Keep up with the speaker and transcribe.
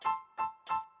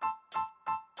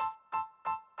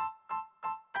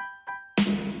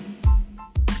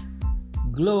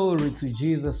Glory to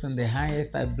Jesus in the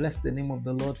highest. I bless the name of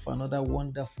the Lord for another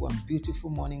wonderful and beautiful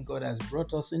morning God has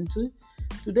brought us into.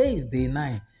 Today is day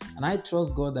 9, and I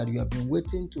trust God that you have been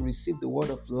waiting to receive the word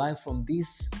of life from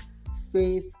this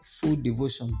faithful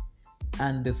devotion.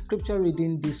 And the scripture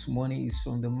reading this morning is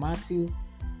from the Matthew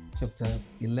chapter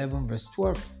 11 verse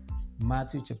 12.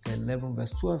 Matthew chapter 11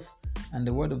 verse 12. And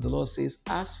the word of the Lord says,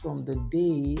 "As from the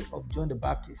day of John the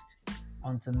Baptist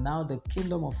until now, the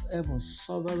kingdom of heaven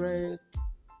suffereth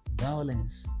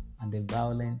violence, and the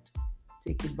violent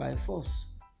take it by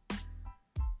force.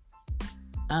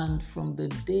 And from the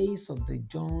days of the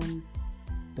John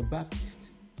the Baptist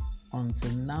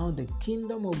until now, the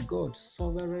kingdom of God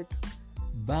suffereth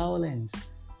violence,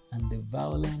 and the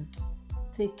violent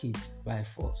take it by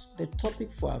force." The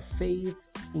topic for our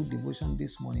faithful devotion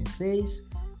this morning says,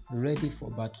 "Ready for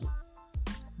battle."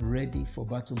 Ready for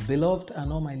battle. Beloved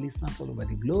and all my listeners all over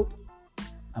the globe,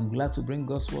 I'm glad to bring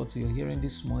God's word to your hearing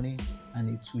this morning, and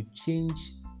it will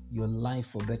change your life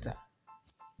for better.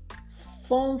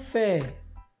 Funfair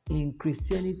in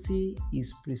Christianity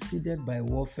is preceded by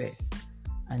warfare,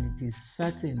 and it is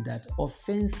certain that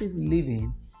offensive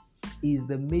living is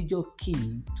the major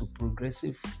key to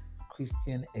progressive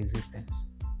Christian existence.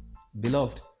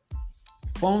 Beloved,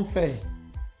 funfair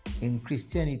in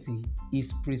Christianity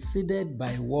is preceded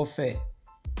by warfare,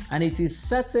 and it is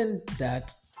certain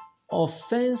that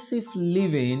offensive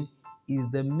living is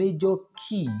the major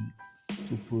key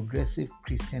to progressive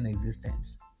Christian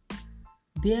existence.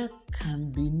 There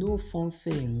can be no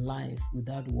funfair in life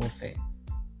without warfare.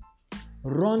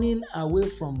 Running away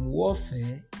from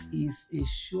warfare is a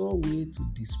sure way to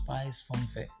despise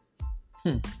funfair.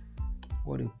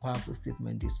 What a powerful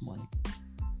statement this morning.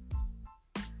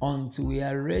 Until we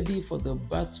are ready for the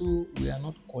battle, we are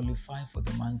not qualified for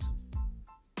the mantle.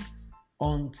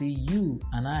 Until you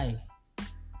and I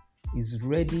is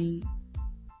ready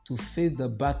to face the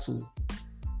battle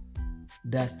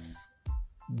that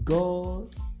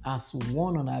God has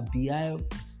won on our behalf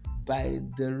by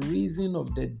the reason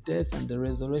of the death and the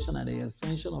resurrection and the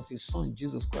ascension of His Son,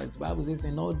 Jesus Christ. The Bible says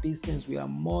in all these things we are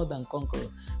more than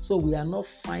conquerors. So we are not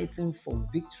fighting for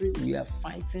victory, we are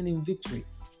fighting in victory.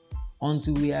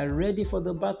 Until we are ready for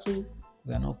the battle,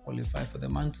 we are not qualified for the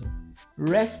mantle.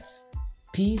 Rest,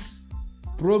 peace,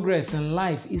 progress in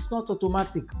life is not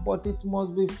automatic, but it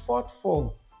must be fought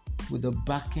for with the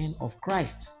backing of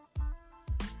Christ.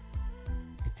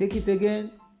 I take it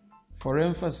again for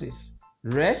emphasis.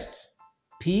 Rest,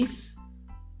 peace,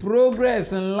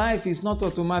 progress in life is not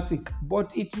automatic,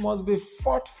 but it must be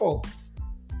fought for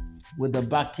with the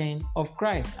backing of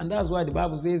Christ. And that's why the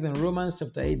Bible says in Romans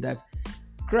chapter 8 that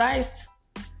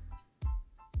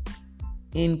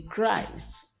in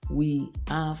Christ, we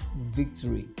have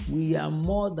victory. We are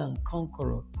more than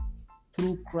conquerors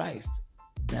through Christ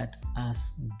that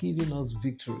has given us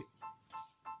victory.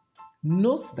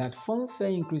 Note that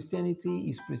funfair in Christianity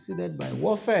is preceded by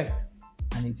warfare,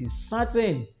 and it is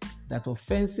certain that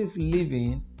offensive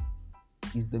living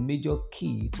is the major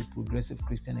key to progressive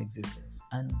Christian existence.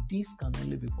 And this can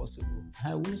only be possible.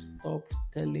 I will stop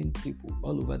telling people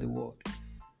all over the world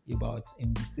about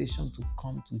invitation to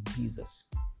come to Jesus.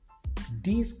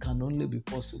 This can only be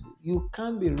possible. You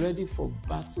can't be ready for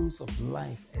battles of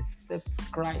life except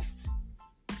Christ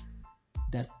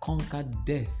that conquered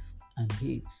death and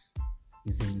hate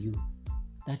is in you.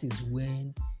 That is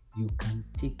when you can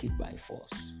take it by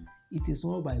force. It is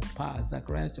not by power,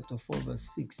 Zechariah chapter 4 verse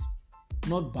 6,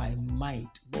 not by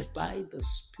might, but by the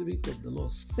Spirit of the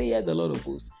Lord, saith the Lord of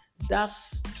hosts. That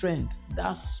strength,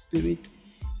 that spirit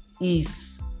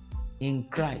is in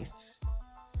Christ.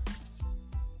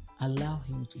 Allow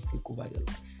Him to take over your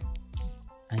life,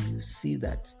 and you see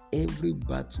that every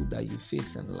battle that you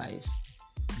face in life,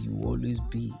 you will always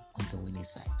be on the winning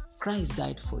side. Christ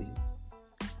died for you.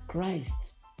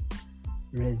 Christ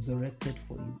resurrected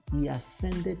for you. He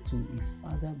ascended to His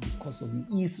Father because of you.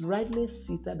 He is rightly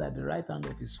seated at the right hand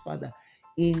of His Father,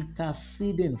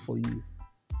 interceding for you.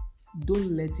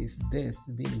 Don't let His death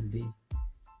be in vain.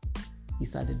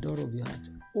 He's at the door of your heart.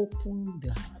 Open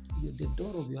the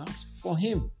door of your heart for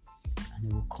Him, and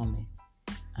He will come in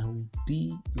and will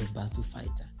be your battle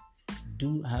fighter.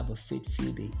 Do have a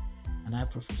faith-filled day, and I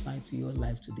prophesy to your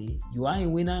life today. You are a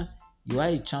winner, you are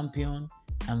a champion,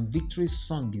 and victory's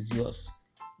song is yours.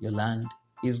 Your land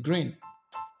is green.